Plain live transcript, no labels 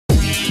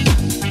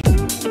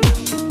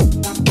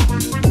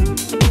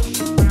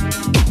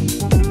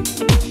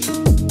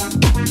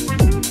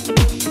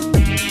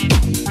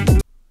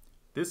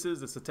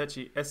the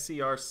Satechi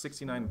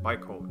SCR-69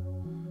 bike holder,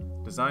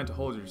 designed to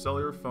hold your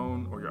cellular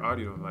phone or your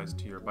audio device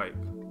to your bike.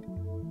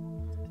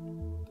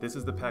 This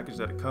is the package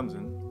that it comes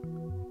in,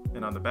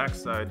 and on the back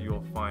side you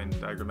will find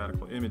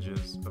diagrammatical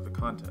images of the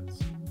contents.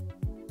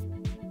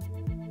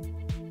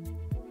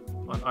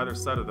 On either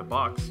side of the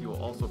box you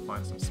will also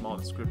find some small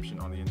description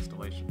on the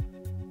installation.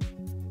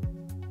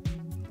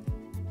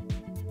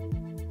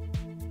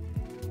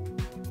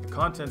 The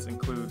contents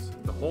includes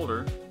the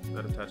holder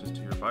that attaches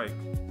to your bike,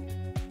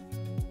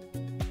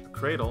 a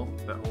cradle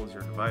that holds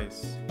your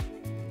device,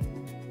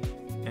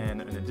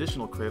 and an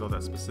additional cradle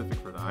that's specific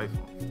for the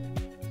iPhone.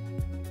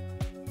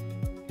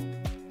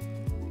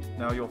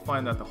 Now you'll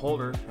find that the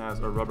holder has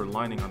a rubber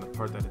lining on the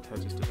part that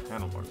attaches to the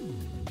handlebar.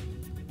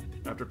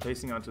 After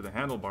placing onto the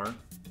handlebar,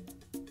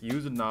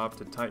 use a knob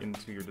to tighten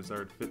to your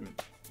desired fitment.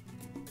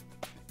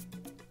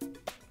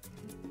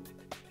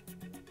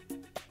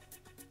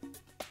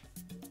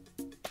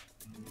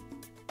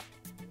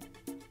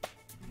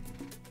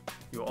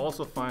 You'll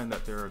also find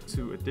that there are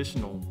two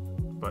additional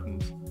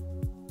buttons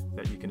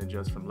that you can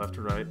adjust from left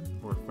to right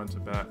or front to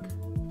back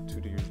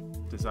to your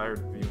desired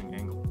viewing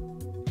angle.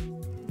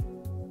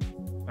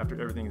 After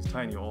everything is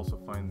tightened, you'll also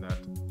find that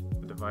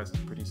the device is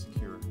pretty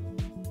secure.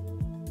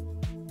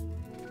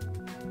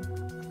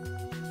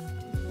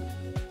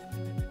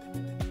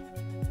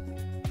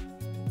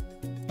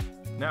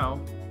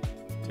 Now,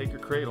 take your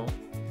cradle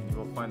and you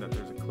will find that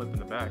there's a clip in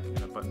the back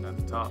and a button at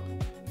the top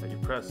that you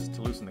press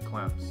to loosen the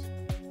clamps.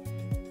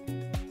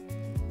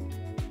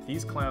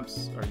 These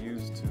clamps are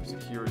used to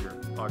secure your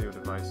audio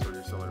device or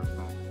your cellular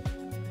phone.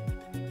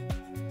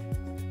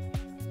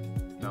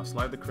 Now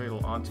slide the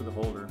cradle onto the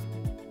holder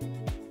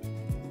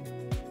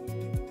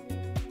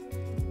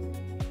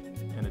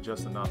and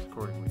adjust the knobs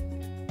accordingly.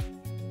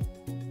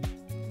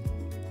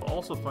 You'll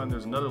also find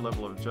there's another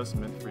level of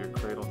adjustment for your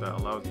cradle that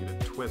allows you to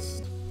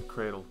twist the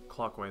cradle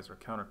clockwise or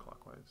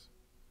counterclockwise.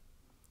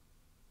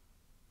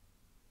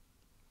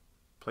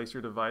 Place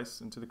your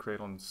device into the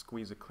cradle and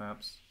squeeze the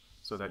clamps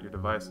so that your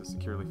device is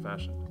securely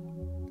fashioned.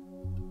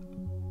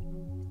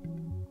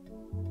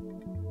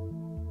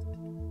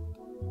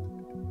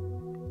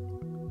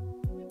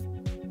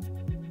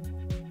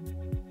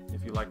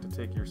 If you like to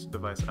take your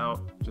device out,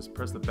 just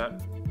press the back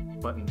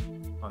button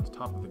on the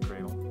top of the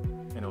cradle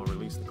and it will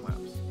release the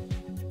clamps.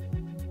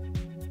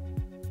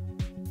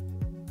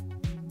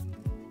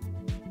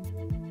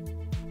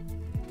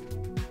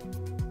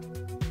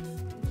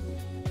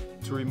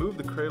 To remove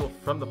the cradle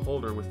from the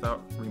holder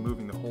without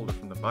removing the holder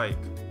from the bike,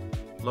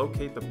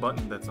 locate the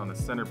button that's on the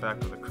center back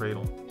of the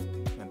cradle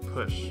and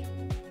push.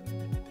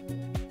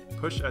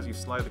 Push as you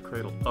slide the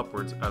cradle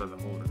upwards out of the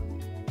holder.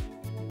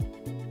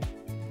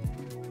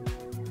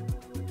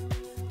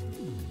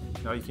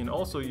 Now you can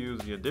also use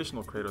the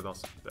additional cradle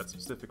that's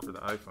specific for the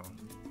iPhone,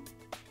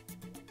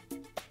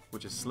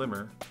 which is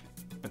slimmer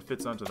and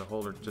fits onto the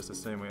holder just the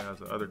same way as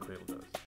the other cradle does.